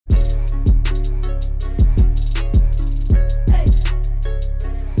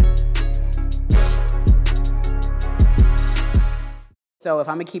So if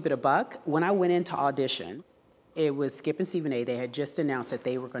I'm gonna keep it a buck, when I went into audition, it was Skip and Stephen A. They had just announced that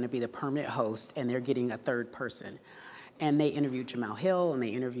they were gonna be the permanent host and they're getting a third person. And they interviewed Jamel Hill and they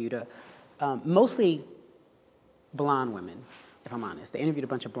interviewed mostly blonde women, if I'm honest. They interviewed a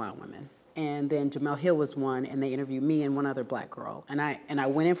bunch of blonde women. And then Jamel Hill was one, and they interviewed me and one other black girl. And I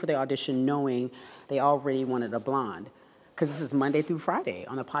went in for the audition knowing they already wanted a blonde, because this is Monday through Friday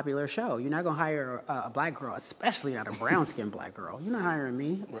on a popular show. You're not gonna hire a black girl, especially not a brown-skinned black girl. You're not hiring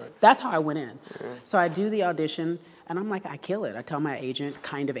me. Right. That's how I went in. So I do the audition, and I'm like, I kill it. I tell my agent,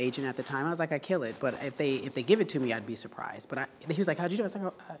 kind of agent at the time, I was like, I kill it. But if they give it to me, I'd be surprised. But he was like, how'd you do it?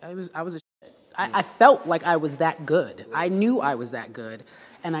 I was like, I was a shit. I felt like I was that good. I knew I was that good.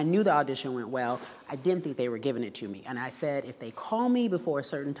 And I knew the audition went well. I didn't think they were giving it to me. And I said, if they call me before a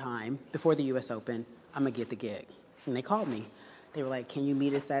certain time, before the US Open, I'm gonna get the gig. And they called me. They were like, can you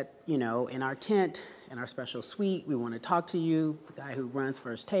meet us at, in our tent, in our special suite? We want to talk to you. The guy who runs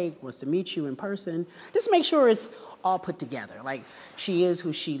First Take wants to meet you in person. Just make sure it's all put together. Like, she is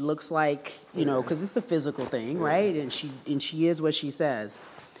who she looks like, because it's a physical thing, right? And she is what she says.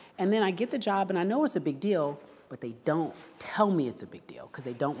 And then I get the job, and I know it's a big deal, but they don't tell me it's a big deal because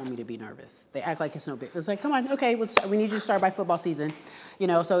they don't want me to be nervous. They act like it's no big. It's like, come on, okay, we need you to start by football season.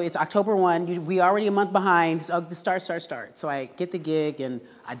 So it's October 1. We already a month behind. So start. So I get the gig, and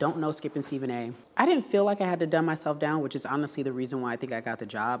I don't know Skip and Stephen A. I didn't feel like I had to dumb myself down, which is honestly the reason why I think I got the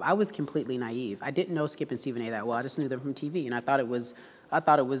job. I was completely naive. I didn't know Skip and Stephen A that well. I just knew them from TV, and I thought it was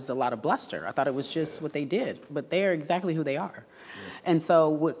a lot of bluster. I thought it was just what they did, but they're exactly who they are. Yeah. And so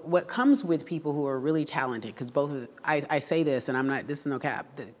what comes with people who are really talented, because I say this, and this is no cap,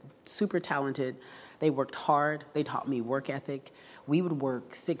 super talented. They worked hard. They taught me work ethic. We would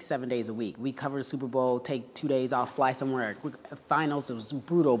work 6-7 days a week. We cover the Super Bowl, take 2 days off, fly somewhere. Finals, it was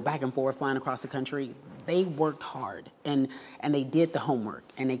brutal, back and forth, flying across the country. They worked hard, and they did the homework,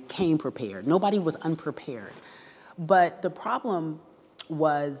 and they came prepared. Nobody was unprepared. But the problem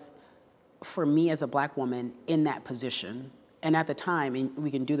was, for me as a black woman in that position, and at the time, and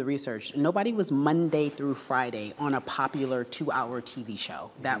we can do the research, nobody was Monday through Friday on a popular 2-hour TV show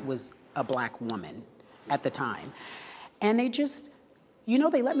that was a black woman at the time. And they just,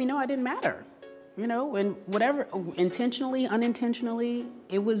 they let me know I didn't matter. And whatever, intentionally, unintentionally,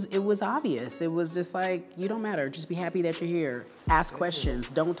 it was obvious. It was just like, you don't matter. Just be happy that you're here. Ask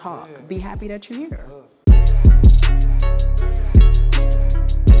questions. Don't talk. Be happy that you're here.